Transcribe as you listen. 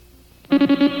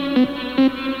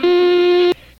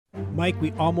Mike,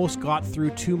 we almost got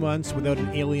through 2 months without an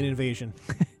alien invasion.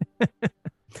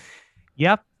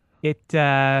 Yep. It,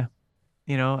 I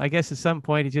guess at some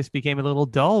point it just became a little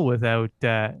dull without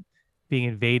being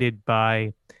invaded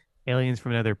by aliens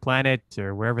from another planet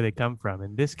or wherever they come from.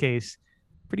 In this case,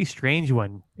 pretty strange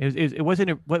one. It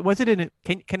wasn't. What was it?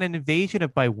 Can an invasion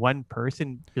of by one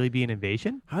person really be an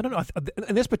invasion? I don't know.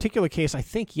 In this particular case, I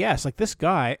think yes. Like this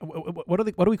guy, what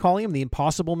are we calling him? The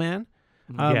Impossible Man.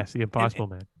 Yes, the Impossible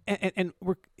Man. And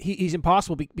he's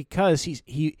impossible because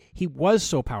he was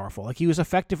so powerful. Like he was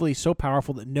effectively so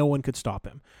powerful that no one could stop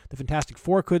him. The Fantastic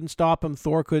Four couldn't stop him.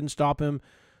 Thor couldn't stop him.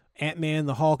 Ant-Man,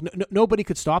 the Hulk, nobody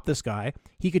could stop this guy.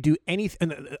 He could do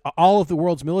anything. All of the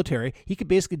world's military, he could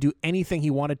basically do anything he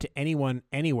wanted to anyone,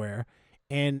 anywhere,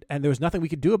 and there was nothing we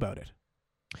could do about it.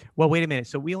 Well, wait a minute.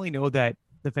 So we only know that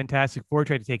the Fantastic Four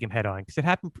tried to take him head on because it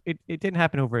happened. It didn't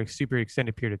happen over a super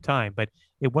extended period of time, but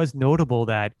it was notable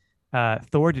that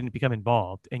Thor didn't become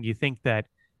involved. And you think that,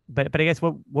 but I guess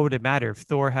what would it matter if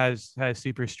Thor has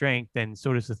super strength and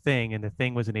so does the Thing, and the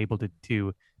Thing wasn't able to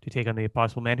take on the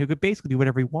Impossible Man, who could basically do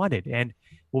whatever he wanted. And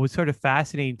what was sort of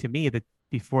fascinating to me that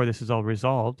before this was all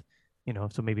resolved,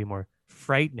 so maybe more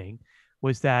frightening,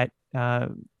 was that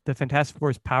the Fantastic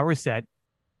Four's power set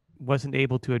wasn't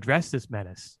able to address this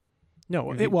menace.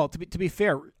 No, well, to be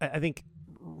fair, I think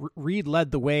Reed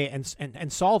led the way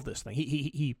and solved this thing.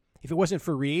 He if it wasn't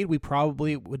for Reed, we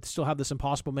probably would still have this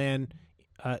Impossible Man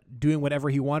doing whatever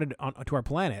he wanted to our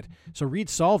planet. So Reed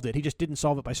solved it. He just didn't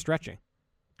solve it by stretching.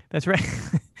 That's right.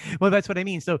 Well, that's what I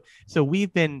mean. So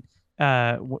we've been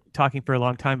talking for a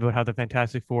long time about how the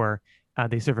Fantastic Four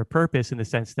they serve a purpose in the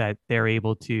sense that they're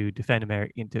able to defend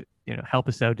America, help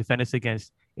us out, defend us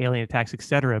against alien attacks,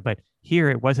 etc. But here,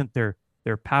 it wasn't their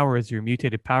powers, their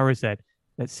mutated powers that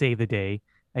saved the day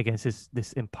against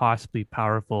this impossibly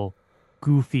powerful,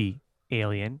 goofy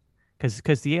alien.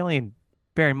 Because the alien,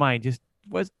 bear in mind, just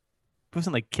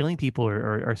wasn't like killing people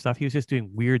or stuff. He was just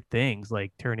doing weird things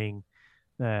like turning.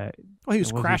 Well, he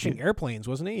was crashing airplanes,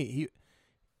 wasn't he?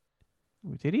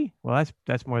 Did he? Well,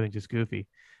 that's more than just goofy,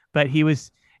 but he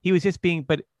was just being,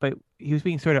 but he was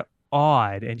being sort of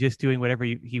odd and just doing whatever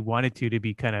he wanted to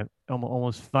be kind of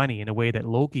almost funny in a way that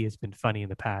Loki has been funny in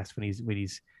the past when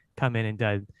he's come in and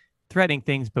done threatening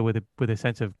things, but with a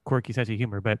sense of quirky sense of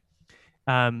humor. But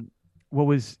what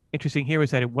was interesting here was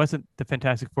that it wasn't the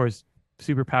Fantastic Four's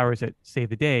superpowers that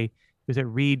saved the day. It was that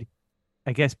Reed,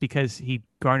 I guess, because he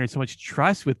garnered so much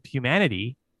trust with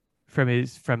humanity from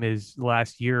his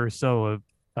last year or so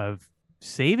of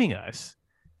saving us,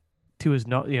 to his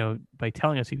by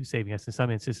telling us he was saving us in some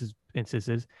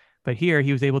instances, but here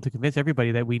he was able to convince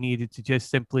everybody that we needed to just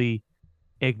simply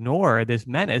ignore this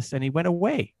menace, and he went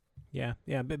away. Yeah.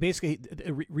 But basically,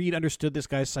 Reed understood this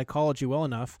guy's psychology well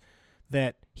enough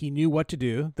that he knew what to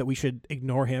do, that we should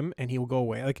ignore him, and he will go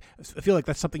away. Like, I feel like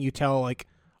that's something you tell, like,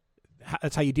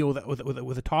 that's how you deal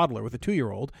with a toddler, with a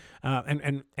 2-year-old,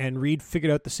 and Reed figured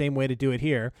out the same way to do it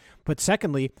here. But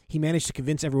secondly, he managed to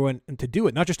convince everyone to do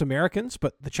it, not just Americans,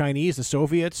 but the Chinese, the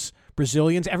Soviets,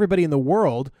 Brazilians, everybody in the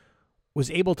world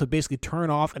was able to basically turn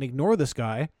off and ignore this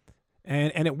guy,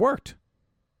 and it worked.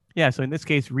 Yeah, so in this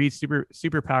case, Reed's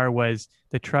superpower was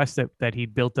the trust that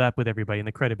he'd built up with everybody and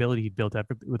the credibility he'd built up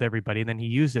with everybody, and then he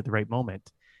used it at the right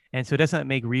moment. And so doesn't that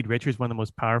make Reed Richards one of the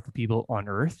most powerful people on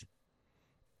Earth?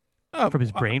 From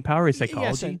his brain power, his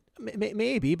psychology? Yes,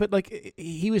 maybe, but like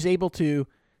he was able to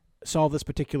solve this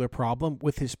particular problem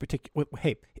with his particular,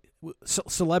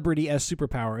 celebrity as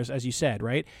superpowers, as you said,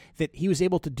 right? That he was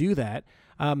able to do that,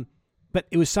 but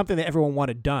it was something that everyone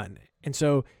wanted done. And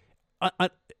so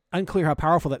unclear how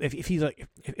powerful that, if he's like,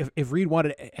 if Reed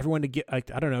wanted everyone to get,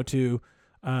 like, I don't know, to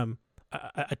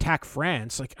attack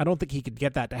France, like, I don't think he could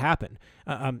get that to happen.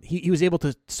 He was able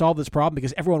to solve this problem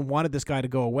because everyone wanted this guy to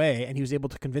go away, and he was able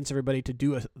to convince everybody to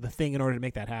do the thing in order to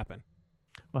make that happen.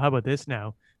 Well, how about this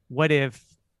now? What if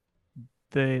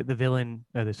the alien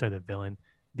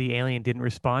didn't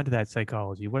respond to that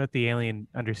psychology? What if the alien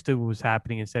understood what was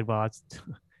happening and said, well, it's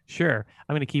sure,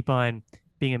 I'm going to keep on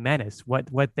being a menace. What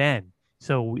then?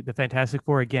 So the Fantastic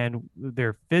Four, again,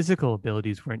 their physical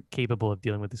abilities weren't capable of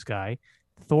dealing with this guy.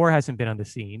 Thor hasn't been on the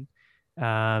scene.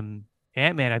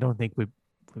 Ant-Man, I don't think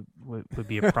would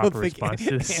be a proper response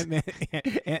to this.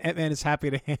 Ant-Man is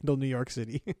happy to handle New York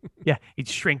City. Yeah, he'd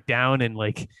shrink down and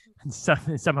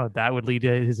somehow that would lead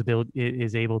to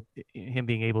him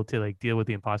being able to like deal with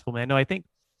the Impossible Man. No, I think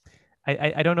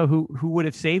I don't know who would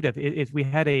have saved it if we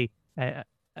had a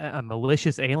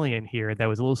malicious alien here that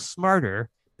was a little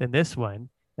smarter than this one,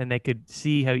 and they could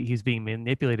see how he's being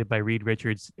manipulated by Reed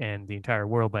Richards and the entire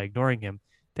world by ignoring him.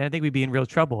 Then I think we'd be in real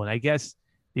trouble. And I guess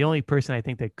the only person I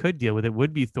think that could deal with it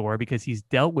would be Thor, because he's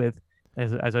dealt with,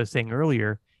 as I was saying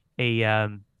earlier,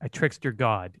 a trickster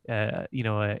god,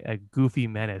 a goofy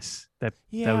menace that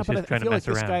Yeah, was but just I trying to feel like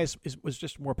mess this guy around. was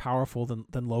just more powerful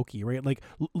than Loki, right? Like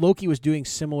Loki was doing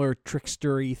similar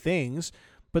trickstery things,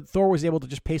 but Thor was able to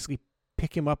just basically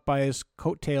pick him up by his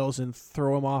coattails and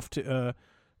throw him off to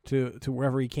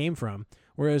wherever he came from.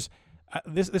 Whereas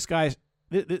this guy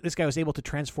was able to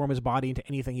transform his body into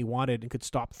anything he wanted and could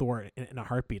stop Thor in a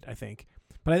heartbeat, I think.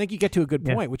 But I think you get to a good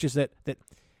Yeah. point, which is that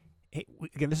hey,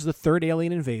 again, this is the third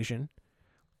alien invasion.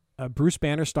 Bruce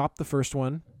Banner stopped the first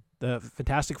one. The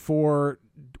Fantastic Four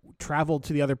traveled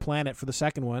to the other planet for the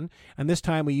second one, and this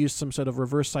time we used some sort of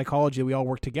reverse psychology that we all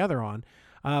worked together on.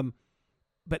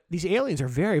 But these aliens are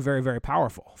very, very, very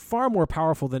powerful, far more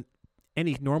powerful than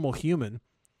any normal human.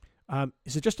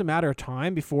 Is it just a matter of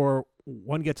time before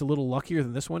one gets a little luckier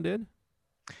than this one did?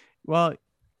 Well,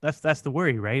 that's the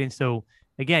worry, right? And so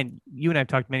again, you and I've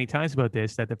talked many times about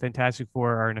this, that the Fantastic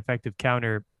Four are an effective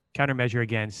countermeasure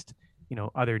against,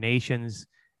 other nations,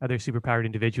 other superpowered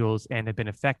individuals, and have been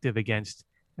effective against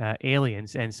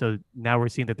aliens. And so now we're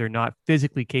seeing that they're not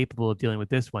physically capable of dealing with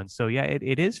this one. So yeah,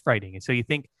 it is frightening. And so you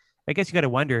think, I guess you got to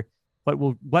wonder, what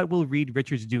will Reed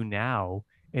Richards do now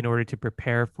in order to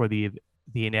prepare for the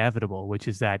inevitable, which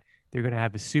is that they're going to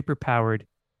have a superpowered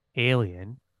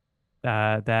alien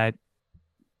that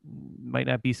might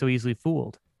not be so easily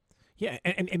fooled. Yeah,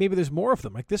 and maybe there's more of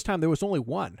them. Like this time, there was only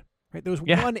one. Right, there was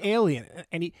Yeah, one alien,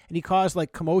 and he caused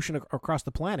like commotion across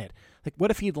the planet. Like,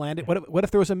 what if he'd landed? What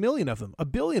if there was a million of them, a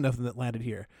billion of them that landed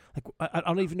here? Like, I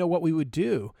don't even know what we would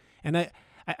do. And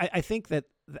I think that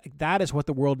is what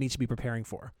the world needs to be preparing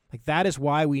for. Like, that is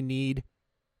why we need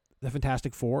the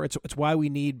Fantastic Four. It's why we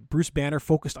need Bruce Banner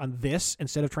focused on this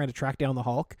instead of trying to track down the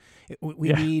Hulk.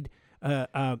 We yeah. need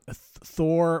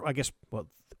Thor. I guess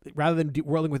rather than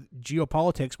whirling with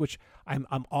geopolitics, which I'm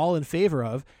all in favor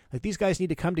of. Like these guys need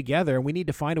to come together, and we need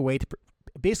to find a way to.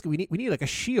 Basically, we need like a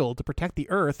shield to protect the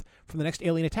Earth from the next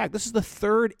alien attack. This is the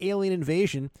third alien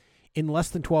invasion in less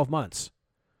than 12 months.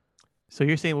 So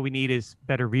you're saying what we need is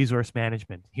better resource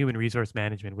management, human resource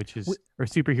management, or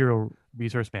superhero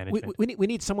resource management. We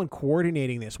need someone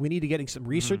coordinating this. We need to getting some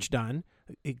research done.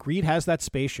 Greed has that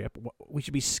spaceship. We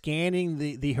should be scanning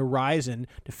the horizon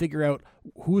to figure out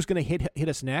who's going to hit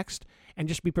us next, and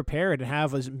just be prepared and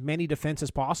have as many defense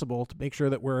as possible to make sure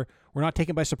that we're not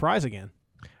taken by surprise again.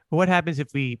 But what happens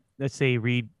if let's say,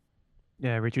 Reed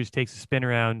Richards takes a spin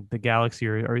around the galaxy,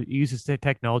 or uses the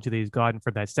technology that he's gotten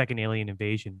from that second alien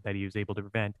invasion that he was able to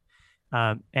prevent,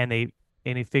 and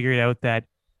they figured out that,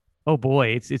 oh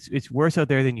boy, it's worse out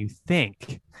there than you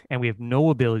think, and we have no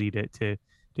ability to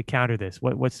counter this.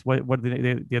 What are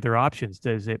the other options?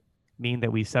 Does it mean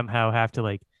that we somehow have to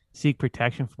like seek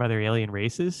protection from other alien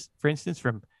races, for instance,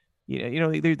 from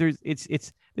there's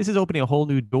this is opening a whole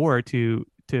new door to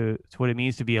what it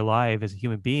means to be alive as a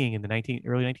human being in the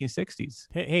early 1960s.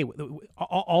 Hey,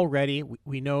 already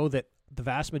we know that the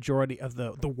vast majority of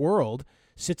the world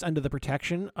sits under the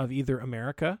protection of either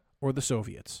America or the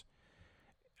Soviets.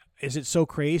 Is it so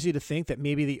crazy to think that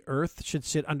maybe the Earth should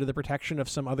sit under the protection of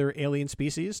some other alien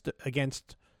species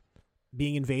against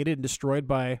being invaded and destroyed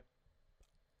by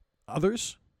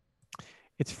others?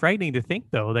 It's frightening to think,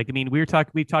 though. Like, I mean, we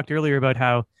talked earlier about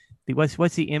how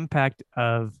what's the impact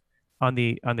on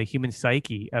the human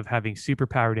psyche of having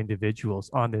superpowered individuals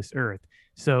on this earth.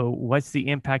 So what's the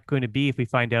impact going to be if we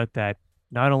find out that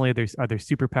not only are there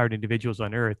superpowered individuals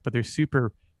on Earth, but there's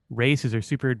super races or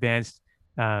super advanced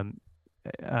uh,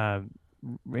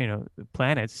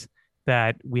 planets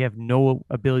that we have no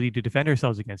ability to defend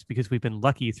ourselves against because we've been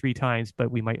lucky 3 times, but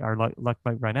our luck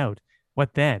might run out.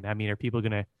 What then? I mean, are people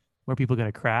gonna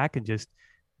crack and just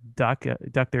duck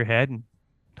their head and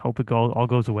hope it all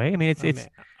goes away? I mean, it's.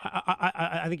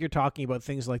 I think you're talking about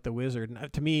things like the Wizard.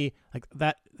 And to me, like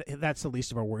that's the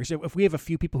least of our worries. If we have a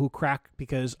few people who crack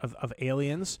because of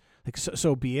aliens, like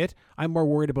so be it. I'm more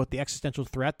worried about the existential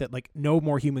threat that like no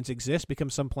more humans exist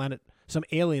because some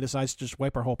alien decides to just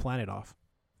wipe our whole planet off.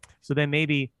 So then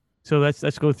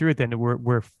let's go through it then.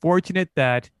 We're fortunate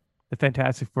that the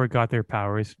Fantastic Four got their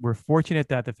powers. We're fortunate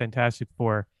that the Fantastic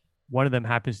Four, one of them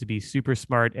happens to be super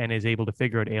smart and is able to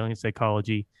figure out alien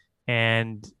psychology.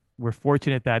 And we're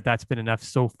fortunate that that's been enough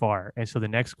so far. And so the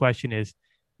next question is,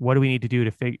 what do we need to do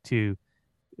to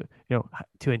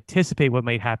anticipate what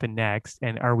might happen next?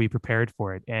 And are we prepared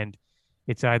for it? And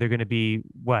it's either going to be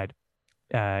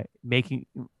making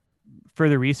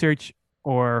further research,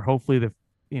 or hopefully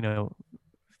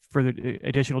further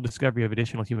additional discovery of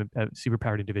additional human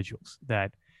superpowered individuals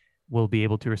that will be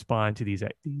able to respond to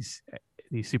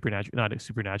supernatural, not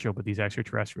supernatural, but these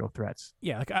extraterrestrial threats.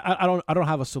 Yeah, like I don't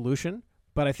have a solution,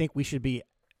 but I think we should be.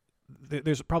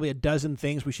 There's probably a dozen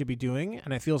things we should be doing,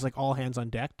 and it feels like all hands on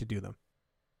deck to do them.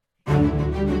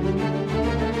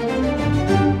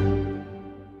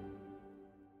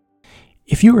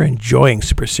 If you are enjoying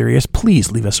Super Serious,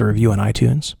 please leave us a review on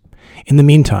iTunes. In the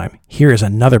meantime, here is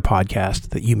another podcast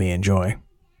that you may enjoy.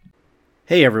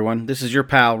 Hey everyone, this is your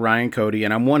pal Ryan Cody,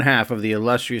 and I'm one half of The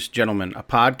Illustrious Gentleman, a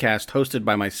podcast hosted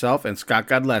by myself and Scott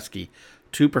Godleski,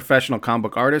 two professional comic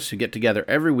book artists who get together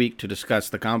every week to discuss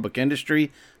the comic book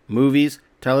industry, movies,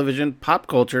 television, pop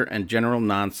culture, and general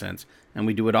nonsense, and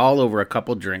we do it all over a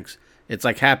couple drinks. It's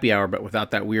like happy hour, but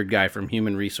without that weird guy from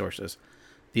Human Resources.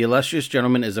 The Illustrious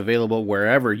Gentleman is available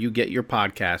wherever you get your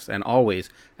podcasts, and always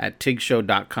at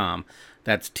tigshow.com.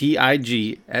 That's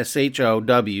TIGSHOW.com.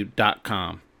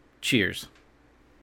 Cheers.